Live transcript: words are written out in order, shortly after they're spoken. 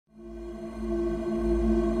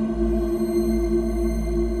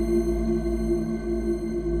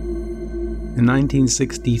In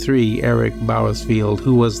 1963, Eric Bowersfield,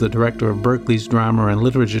 who was the director of Berkeley's Drama and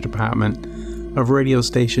Literature Department of radio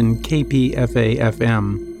station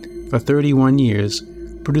KPFA-FM for 31 years,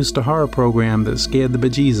 produced a horror program that scared the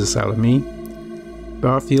bejesus out of me.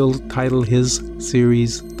 Bowersfield titled his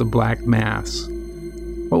series The Black Mass.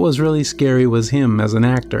 What was really scary was him as an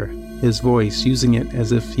actor, his voice, using it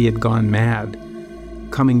as if he had gone mad,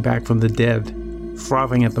 coming back from the dead,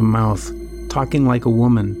 frothing at the mouth, talking like a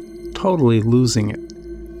woman, totally losing it.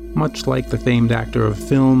 Much like the famed actor of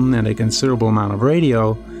film and a considerable amount of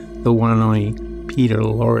radio, the one and only Peter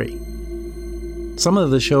Lorre. Some of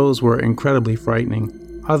the shows were incredibly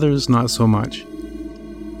frightening, others not so much.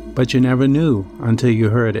 But you never knew until you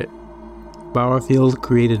heard it. Bowersfield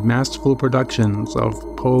created masterful productions of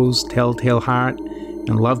Poe's Telltale Heart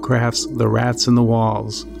and Lovecraft's The Rats in the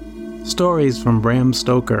Walls. Stories from Bram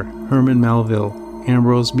Stoker, Herman Melville,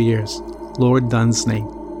 Ambrose Bierce, Lord Dunsany.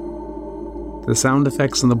 The sound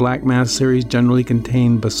effects in the Black Mass series generally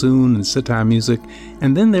contained bassoon and sitar music,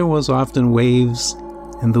 and then there was often waves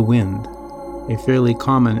and the wind, a fairly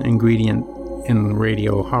common ingredient in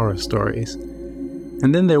radio horror stories.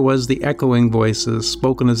 And then there was the echoing voices,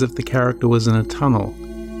 spoken as if the character was in a tunnel,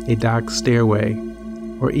 a dark stairway,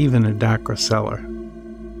 or even a darker cellar.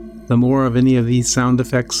 The more of any of these sound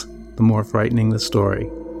effects, the more frightening the story.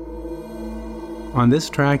 On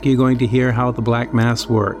this track, you're going to hear how the Black Mass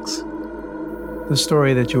works. The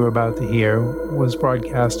story that you are about to hear was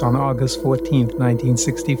broadcast on August 14,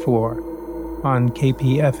 1964, on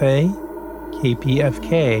KPFA,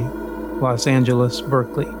 KPFK, Los Angeles,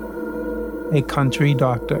 Berkeley. A Country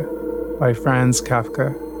Doctor by Franz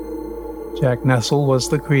Kafka. Jack Nessel was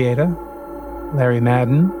the creator. Larry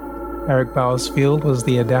Madden, Eric Bowersfield was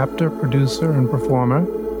the adapter, producer, and performer.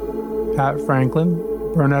 Pat Franklin,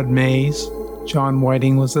 Bernard Mays, John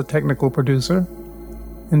Whiting was the technical producer,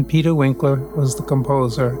 and Peter Winkler was the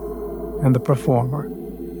composer and the performer.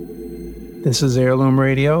 This is Heirloom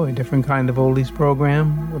Radio, a different kind of oldies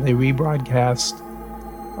program with a rebroadcast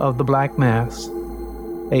of The Black Mass,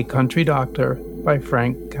 A Country Doctor by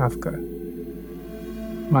Frank Kafka.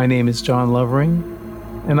 My name is John Lovering,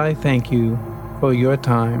 and I thank you for your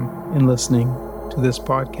time in listening to this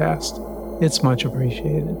podcast. It's much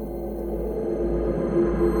appreciated.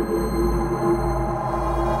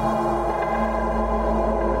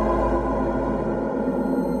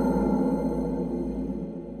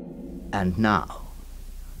 And now,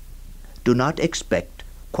 do not expect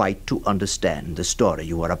quite to understand the story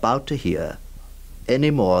you are about to hear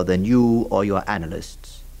any more than you or your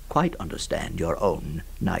analysts quite understand your own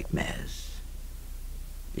nightmares.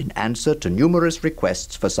 In answer to numerous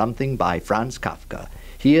requests for something by Franz Kafka,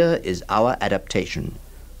 here is our adaptation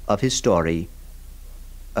of his story,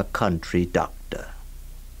 A Country Doctor.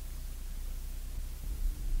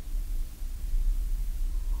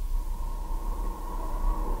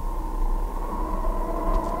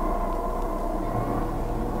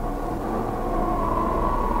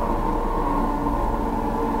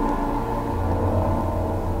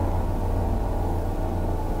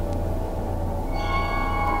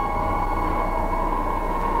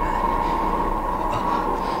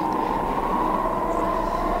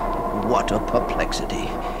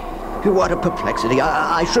 What a perplexity.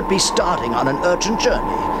 I should be starting on an urgent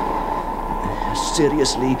journey. A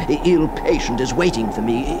seriously ill patient is waiting for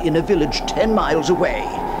me in a village 10 miles away.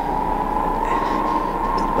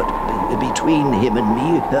 But between him and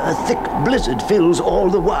me, a thick blizzard fills all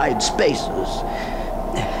the wide spaces.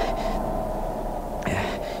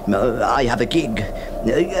 I have a gig,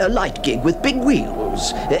 a light gig with big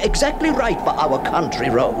wheels, exactly right for our country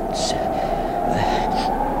roads.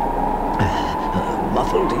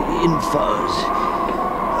 Muffled in furs.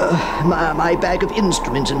 My bag of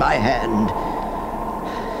instruments in my hand.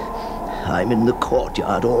 I'm in the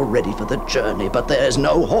courtyard all ready for the journey, but there's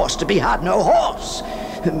no horse to be had, no horse.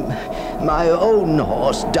 My own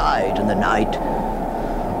horse died in the night,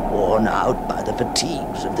 worn out by the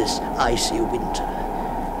fatigues of this icy winter.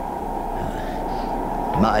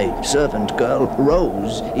 My servant girl,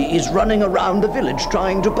 Rose, is running around the village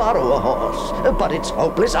trying to borrow a horse. But it's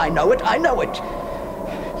hopeless, I know it.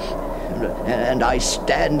 And I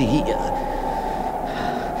stand here,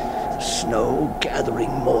 the snow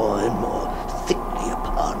gathering more and more thickly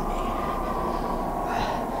upon me,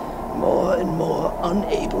 more and more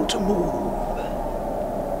unable to move.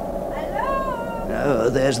 Hello?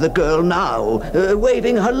 There's the girl now,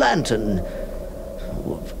 waving her lantern.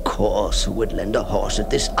 Of course, who would lend a horse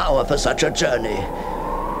at this hour for such a journey?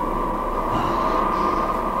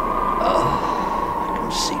 I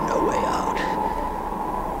can see no way out.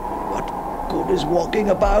 What good is walking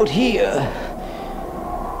about here?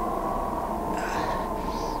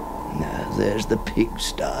 there's the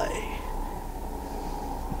pigsty.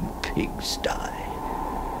 Pigsty.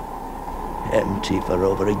 Empty for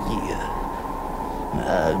over a year.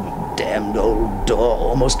 A damned old door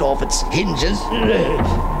almost off its hinges.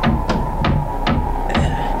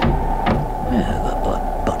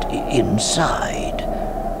 But inside,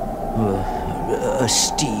 a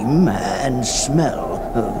steam and smell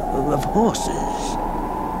of horses.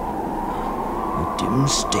 Dim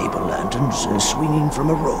stable lanterns swinging from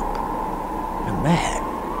a rope. A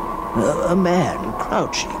man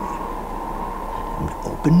crouching. An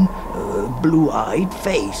open, blue-eyed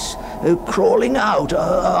face crawling out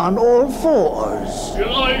on all fours.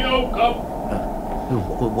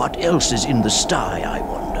 What else is in the sty, I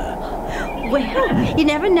wonder? Well, you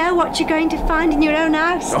never know what you're going to find in your own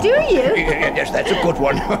house, do you? Yes, that's a good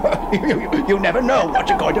one. You never know what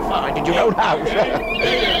you're going to find in your own house.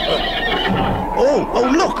 Oh,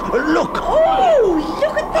 look! Oh,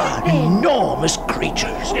 look at that then. Enormous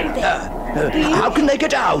creatures. How can they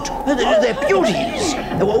get out? They're beauties.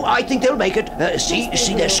 Oh, I think they'll make it.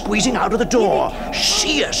 See, they're squeezing out of the door.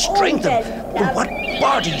 Sheer strength of what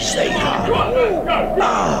bodies they have.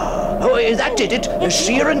 That did it.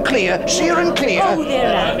 Sheer and clear. Oh,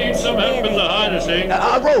 they're out. I need some help in the harnessing.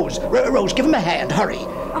 Rose, give him a hand. Hurry.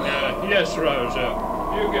 Yes, Rose.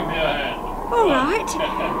 You give me a hand. All right.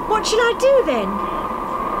 What shall I do then?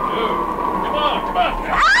 Come on.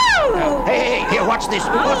 Ow! Hey, here, watch this.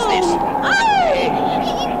 Oh, he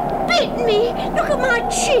bit me. Look at my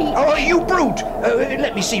cheek. Oh, you brute!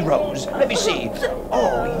 Let me see, Rose. Let me see.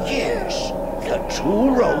 Oh, yes. The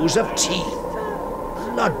 2 rows of teeth.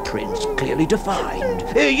 Blood prints clearly defined.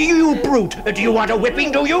 You brute! Do you want a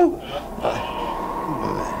whipping, do you?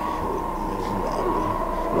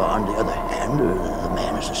 On the other hand, the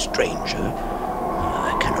man is a stranger.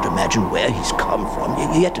 I cannot imagine where he's come from.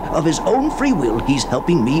 Yet, of his own free will, he's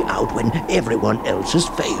helping me out when everyone else has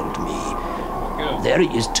failed me. There he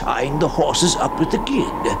is tying the horses up with the gig.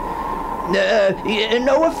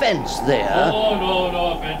 No offense there. Oh, no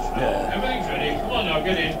offense. No. Everything's ready. Come on now,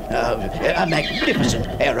 get in. A magnificent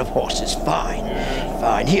pair of horses. Fine.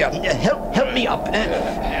 Here, help me up.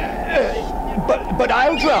 But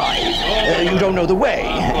I'll drive. You don't know the way.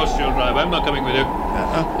 Of course you'll drive. I'm not coming with you.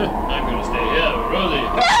 I'm going to stay here, Rosie.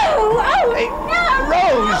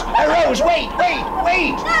 Rose, wait.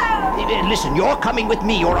 Listen, you're coming with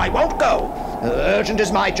me or I won't go. Urgent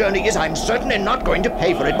as my journey is, I'm certainly not going to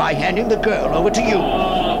pay for it by handing the girl over to you.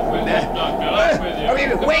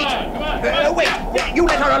 Wait, you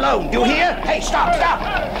let her alone, do you hear? Hey, stop!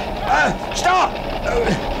 Stop!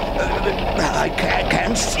 I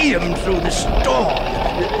can't see him through the storm.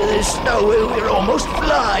 The snow, we're almost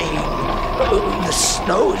flying. The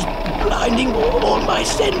snow is blinding all my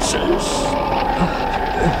senses.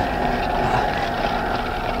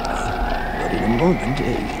 But in a moment,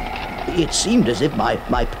 it seemed as if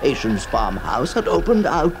my patient's farmhouse had opened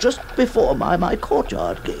out just before my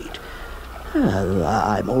courtyard gate.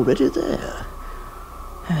 I'm already there.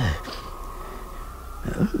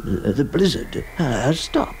 The blizzard has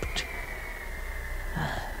stopped.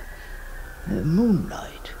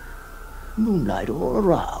 Moonlight all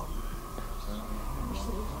around.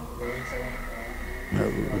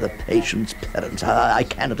 The patient's parents, I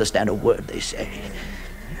can't understand a word they say.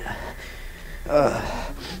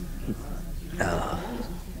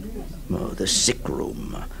 The sick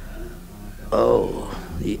room. Oh,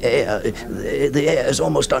 the air is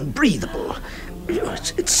almost unbreathable.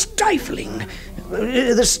 It's stifling.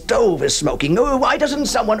 The stove is smoking. Why doesn't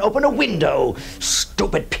someone open a window?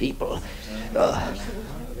 Stupid people. But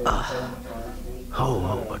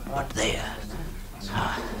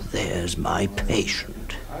there's my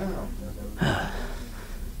patient.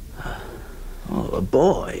 A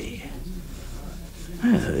boy.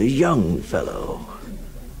 A young fellow.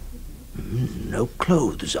 No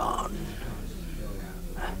clothes on.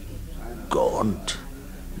 Gaunt,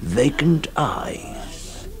 vacant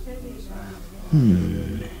eyes.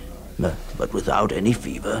 But without any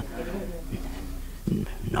fever.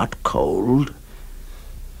 Not cold.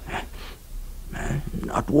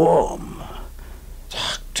 Not warm.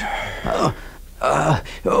 Doctor.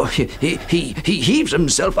 He heaves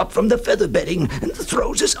himself up from the feather bedding and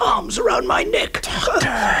throws his arms around my neck.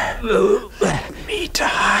 Doctor, let me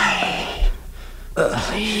die.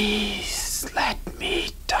 Please, let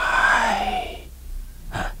me die.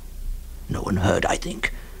 No one heard, I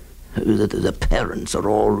think. The parents are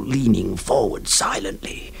all leaning forward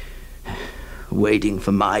silently, waiting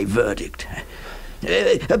for my verdict.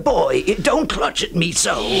 Boy, don't clutch at me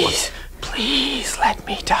so. Please let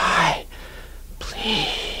me die.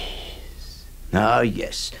 Please. Ah,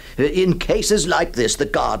 yes. In cases like this, the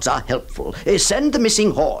guards are helpful. Send the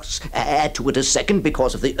missing horse. Add to it a second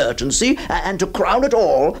because of the urgency. And to crown it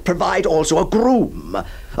all, provide also a groom.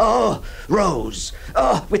 Oh, Rose.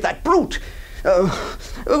 Oh, with that brute.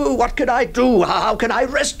 What can I do? How can I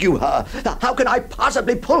rescue her? How can I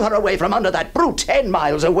possibly pull her away from under that brute 10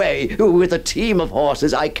 miles away with a team of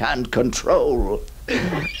horses I can't control?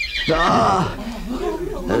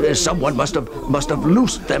 Someone must have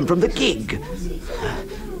loosed them from the gig.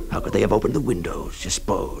 How could they have opened the windows, you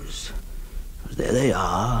suppose? There they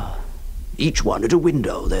are, each one at a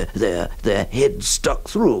window, their heads stuck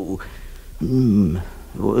through,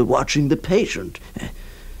 watching the patient.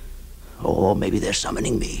 Or maybe they're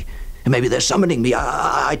summoning me.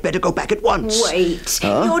 I'd better go back at once. Wait.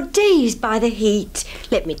 You're dazed by the heat.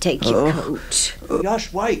 Let me take your coat.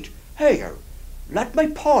 Just wait. Here, let me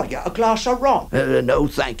pour you a glass of rum. No,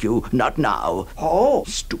 thank you. Not now. Oh.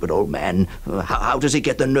 Stupid old man. How does he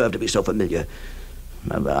get the nerve to be so familiar?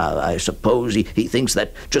 I suppose he thinks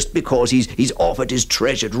that just because he's offered his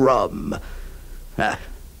treasured rum.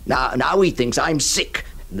 Now he thinks I'm sick.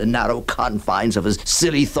 The narrow confines of his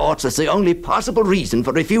silly thoughts, that's the only possible reason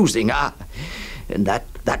for refusing. And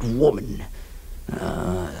that woman.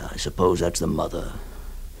 I suppose that's the mother.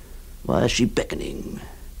 Why is she beckoning?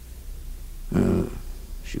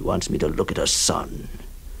 She wants me to look at her son.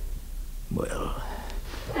 Well,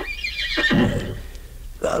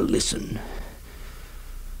 I'll listen.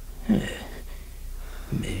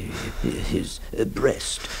 His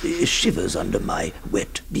breast shivers under my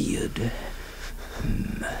wet beard.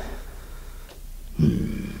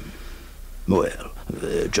 Well,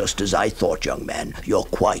 just as I thought, young man. You're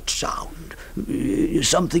quite sound.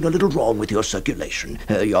 Something a little wrong with your circulation.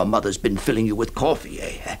 Your mother's been filling you with coffee,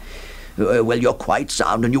 eh? Well, you're quite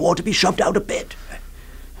sound and you ought to be shoved out of bed.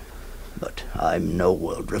 But I'm no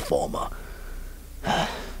world reformer.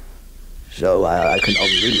 So I can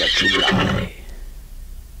only let you lie.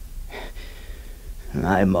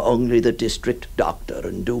 I'm only the district doctor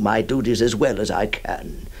and do my duties as well as I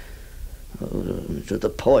can. To the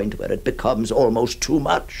point where it becomes almost too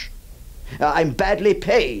much. I'm badly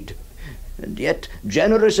paid, and yet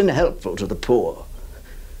generous and helpful to the poor.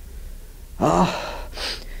 I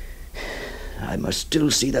must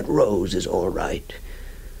still see that Rose is all right.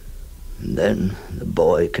 And then the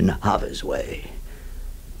boy can have his way.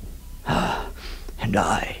 And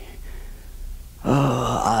I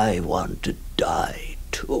want to die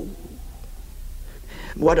too.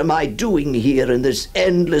 What am I doing here in this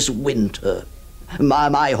endless winter?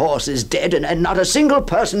 My horse is dead, and not a single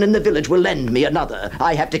person in the village will lend me another.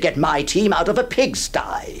 I have to get my team out of a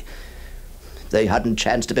pigsty. If they hadn't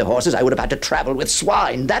chanced to be horses, I would have had to travel with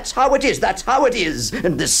swine. That's how it is.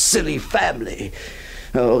 And this silly family.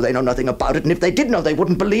 Oh, they know nothing about it, and if they did know, they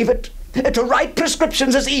wouldn't believe it. To write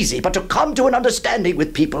prescriptions is easy, but to come to an understanding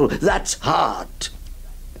with people, that's hard.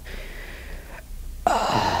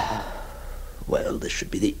 Well, this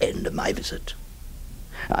should be the end of my visit.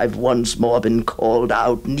 I've once more been called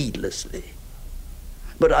out needlessly.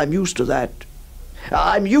 But I'm used to that.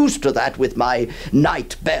 I'm used to that with my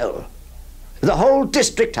night bell. The whole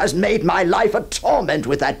district has made my life a torment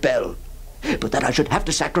with that bell. But that I should have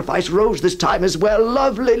to sacrifice Rose this time as well.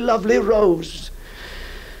 Lovely, lovely Rose.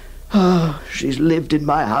 She's lived in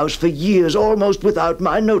my house for years, almost without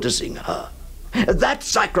my noticing her. That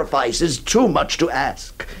sacrifice is too much to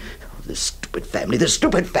ask. This stupid family.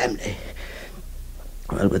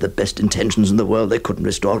 Well, with the best intentions in the world, they couldn't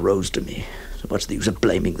restore Rose to me. So what's the use of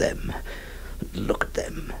blaming them? Look at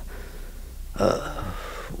them.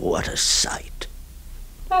 What a sight.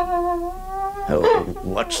 Oh,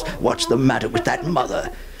 what's the matter with that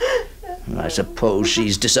mother? I suppose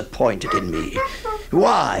she's disappointed in me.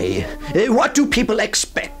 Why? What do people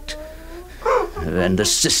expect? And the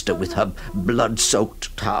sister with her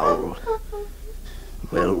blood-soaked towel.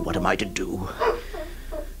 Well, what am I to do?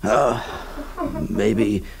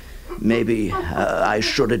 Maybe I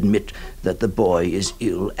should admit that the boy is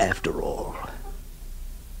ill after all.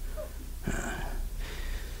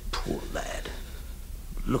 Poor lad.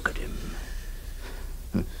 Look at him.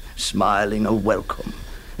 Smiling a welcome,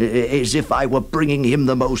 as if I were bringing him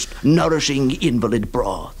the most nourishing invalid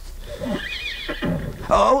broth.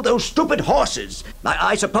 Oh, those stupid horses!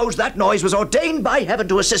 I suppose that noise was ordained by heaven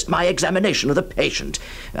to assist my examination of the patient.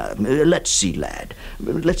 Let's see, lad.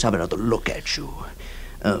 Let's have another look at you.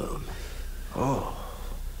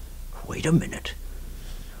 Wait a minute.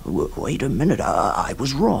 I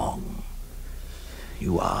was wrong.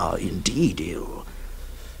 You are indeed ill.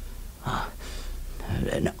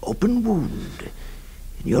 An open wound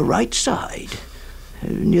in your right side,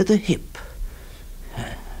 near the hip.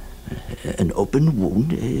 An open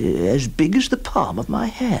wound as big as the palm of my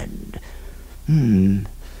hand.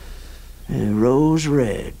 Rose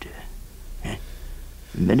red.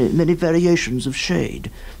 Many variations of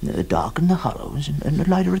shade. Dark in the hollows and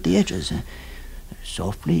lighter at the edges.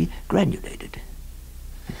 Softly granulated.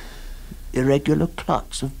 Irregular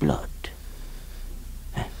clots of blood.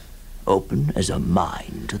 Open as a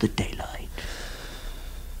mine to the daylight.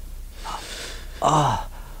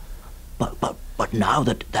 But now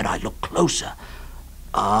that I look closer,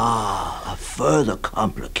 a further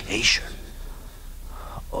complication.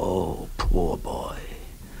 Oh, poor boy,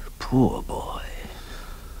 poor boy.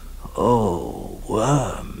 Oh,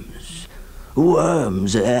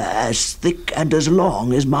 worms as thick and as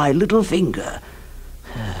long as my little finger.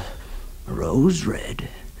 Rose red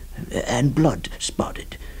and blood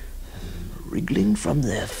spotted, wriggling from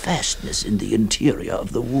their fastness in the interior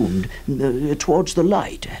of the wound towards the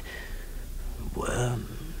light.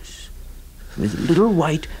 Worms with little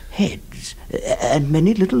white heads and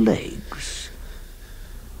many little legs.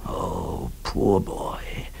 Oh, poor boy,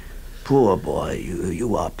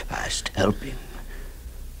 you are past helping.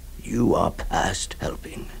 You are past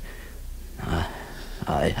helping.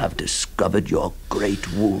 I have discovered your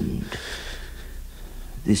great wound.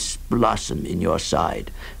 This blossom in your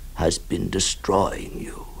side has been destroying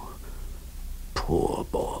you. Poor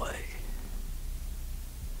boy.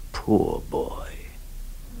 Poor boy.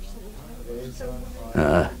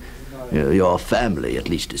 Your family, at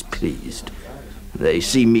least, is pleased. They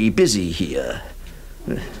see me busy here.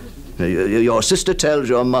 Your sister tells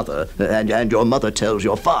your mother, and your mother tells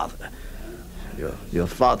your father. Your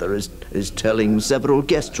father is telling several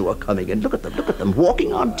guests who are coming in. Look at them,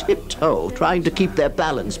 walking on tiptoe, trying to keep their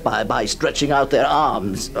balance by stretching out their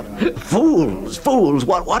arms. Fools,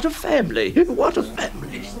 what a family, what a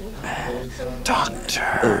family.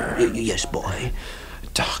 Doctor. Yes, boy.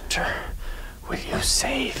 Doctor, will you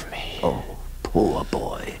save me? Oh, poor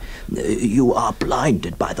boy. You are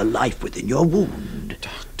blinded by the life within your wound.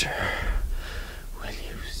 Doctor, will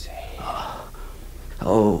you save me?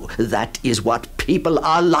 Oh, that is what people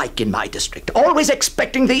are like in my district, always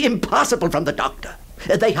expecting the impossible from the doctor.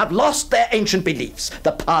 They have lost their ancient beliefs.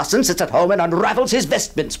 The parson sits at home and unravels his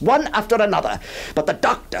vestments, one after another. But the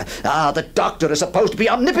doctor is supposed to be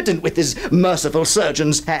omnipotent with his merciful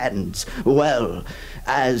surgeon's hands. Well,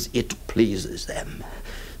 as it pleases them.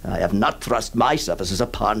 I have not thrust my services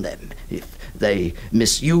upon them. If they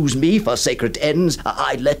misuse me for sacred ends,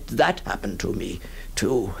 I let that happen to me,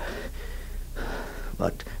 too.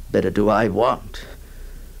 What better do I want?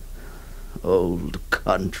 Old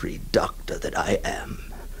country doctor that I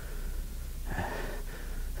am.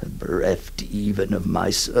 Bereft even of my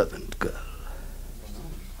servant girl.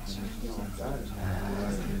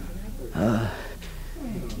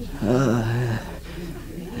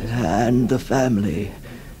 And the family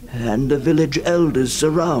and the village elders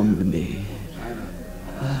surround me.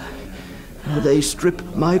 They strip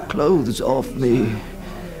my clothes off me.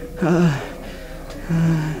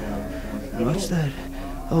 What's that?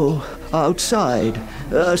 Oh, outside,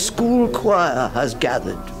 a school choir has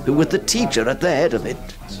gathered, with the teacher at the head of it.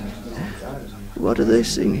 What are they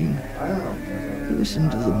singing? Listen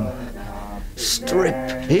to them.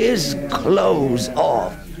 Strip his clothes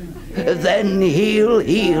off, then he'll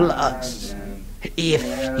heal us.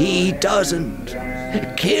 If he doesn't,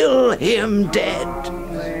 kill him dead.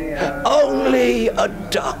 Only a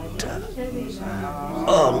doctor.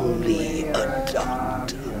 Only a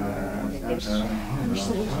doctor.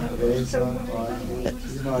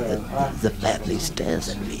 The family stares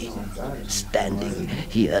at me, standing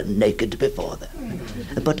here naked before them.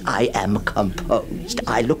 But I am composed.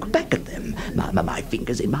 I look back at them, my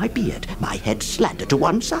fingers in my beard, my head slanted to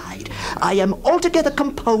one side. I am altogether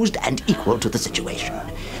composed and equal to the situation.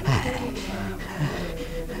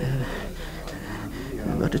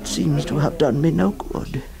 But it seems to have done me no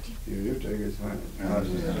good.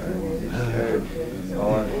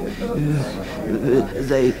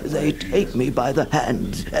 They take me by the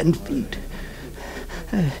hands and feet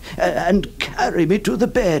and carry me to the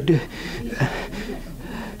bed.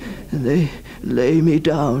 They lay me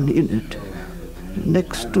down in it,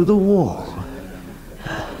 next to the wall,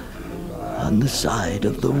 on the side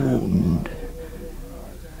of the wound,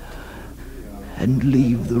 and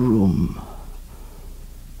leave the room.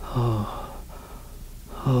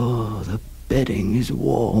 Oh, the bedding is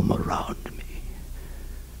warm around me.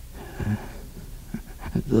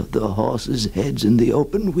 The horses' heads in the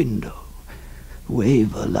open window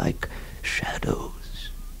waver like shadows.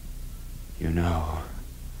 You know,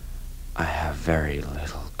 I have very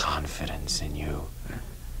little confidence in you.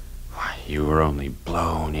 Why, you were only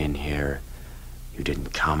blown in here You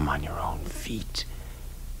didn't come on your own feet.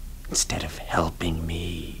 Instead of helping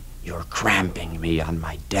me, you're cramping me on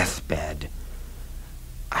my deathbed.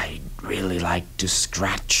 I'd really like to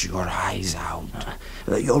scratch your eyes out.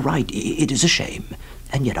 You're right. It is a shame.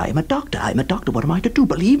 And yet I am a doctor. I'm a doctor. What am I to do?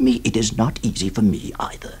 Believe me, it is not easy for me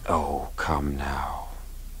either. Oh, come now.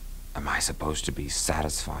 Am I supposed to be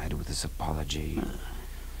satisfied with this apology?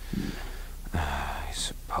 I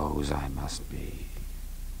suppose I must be.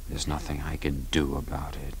 There's nothing I can do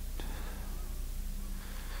about it.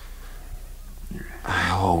 I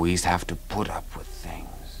always have to put up with things.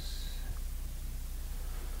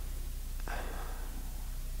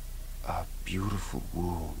 A beautiful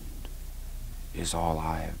wound is all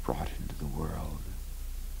I have brought into the world.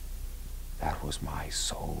 That was my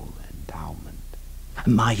sole endowment.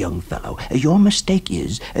 My young fellow, your mistake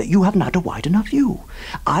is you have not a wide enough view.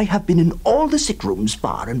 I have been in all the sick rooms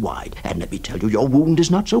far and wide, and let me tell you, your wound is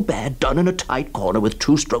not so bad, done in a tight corner with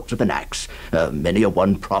 2 strokes of an axe. Many a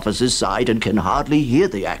one prophesies sighed and can hardly hear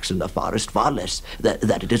the axe in the forest, far less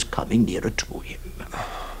that it is coming nearer to him.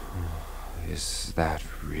 Is that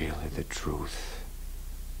really the truth?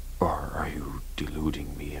 Or are you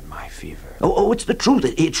deluding me in my fever? Oh, it's the truth.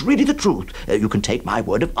 It's really the truth. You can take my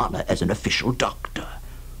word of honor as an official doctor.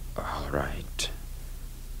 All right.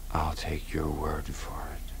 I'll take your word for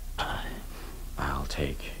it. I'll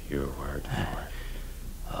take your word for it.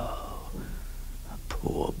 Oh,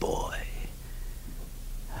 poor boy.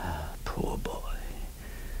 Poor boy.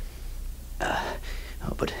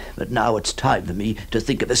 But now it's time for me to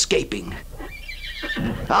think of escaping.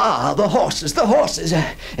 Ah, the horses, the horses.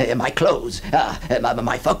 My clothes,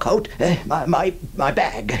 my fur coat, my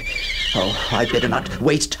bag. Oh, I'd better not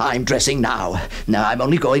waste time dressing now. Now, I'm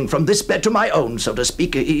only going from this bed to my own, so to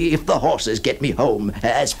speak, if the horses get me home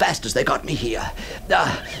as fast as they got me here.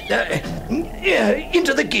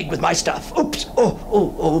 Into the gig with my stuff. Oops.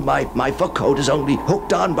 Oh, my fur coat is only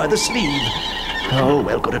hooked on by the sleeve. Oh,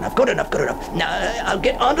 well, good enough. Now, I'll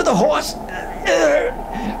get onto the horse.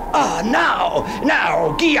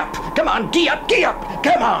 Now, gee up. Come on, gee up.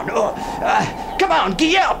 Come on. Come on,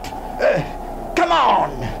 gee up. Come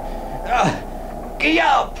on. Gee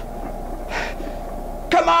up.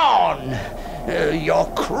 Come on.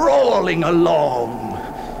 You're crawling along.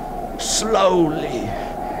 Slowly,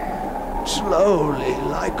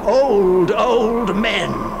 like old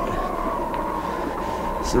men.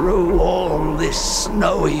 Through all this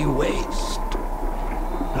snowy waste.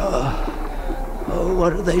 Oh,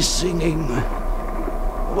 what are they singing?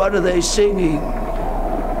 What are they singing?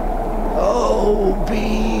 Oh,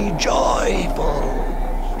 be joyful,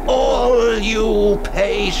 all you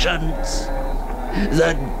patients.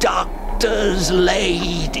 The doctor's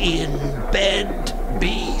laid in bed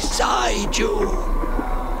beside you.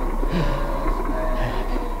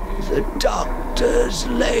 The doctor's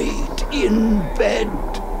laid in bed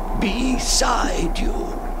beside you.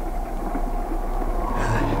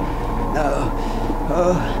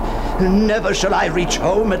 Never shall I reach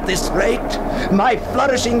home at this rate. My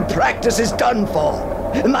flourishing practice is done for.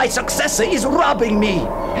 My successor is robbing me.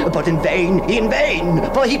 But in vain,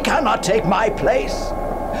 for he cannot take my place.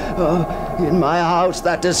 In my house,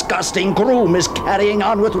 that disgusting groom is carrying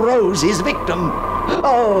on with Rose, his victim.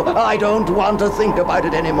 Oh, I don't want to think about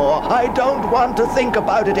it anymore.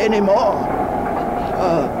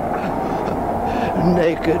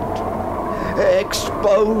 Naked,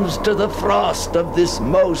 exposed to the frost of this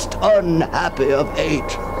most unhappy of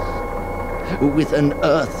ages, with an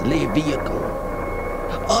earthly vehicle,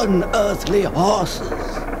 unearthly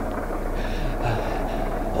horses.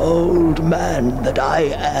 Old man that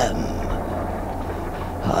I am,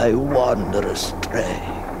 I wander astray.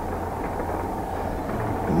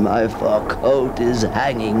 My fur coat is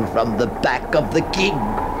hanging from the back of the gig,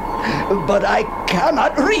 but I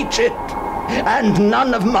cannot reach it. And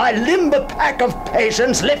none of my limber pack of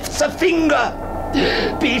patients lifts a finger.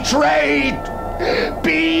 Betrayed!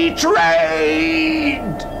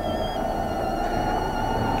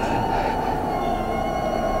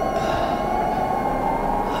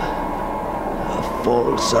 A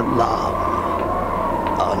false alarm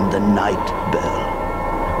on the night bell,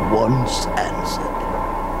 once answered.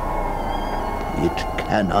 It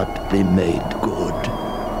cannot be made good.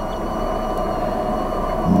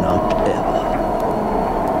 Not ever.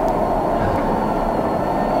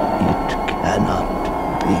 It cannot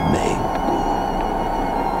be made good.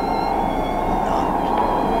 Not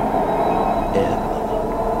ever.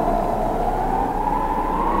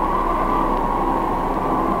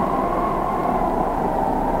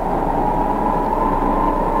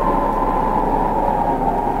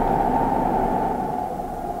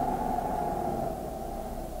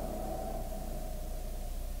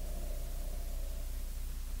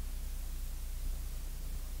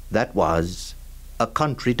 That was A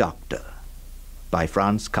Country Doctor by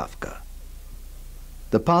Franz Kafka.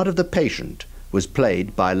 The part of the patient was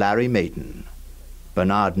played by Larry Maiden.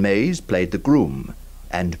 Bernard Mays played the groom,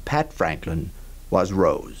 and Pat Franklin was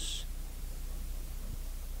Rose.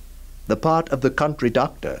 The part of the country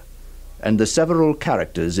doctor and the several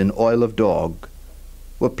characters in Oil of Dog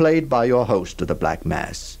were played by your host of the Black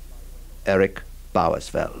Mass, Eric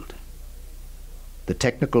Bauersfeld. The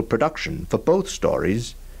technical production for both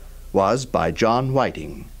stories was by John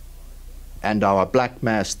Whiting, and our Black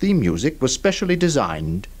Mass theme music was specially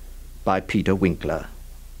designed by Peter Winkler.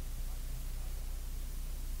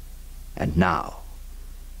 And now,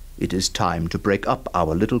 it is time to break up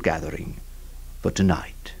our little gathering for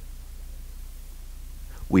tonight.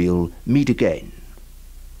 We'll meet again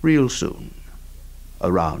real soon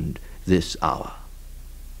around this hour.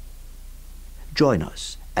 Join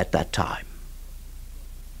us at that time.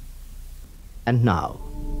 And now,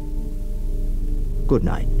 good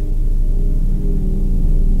night.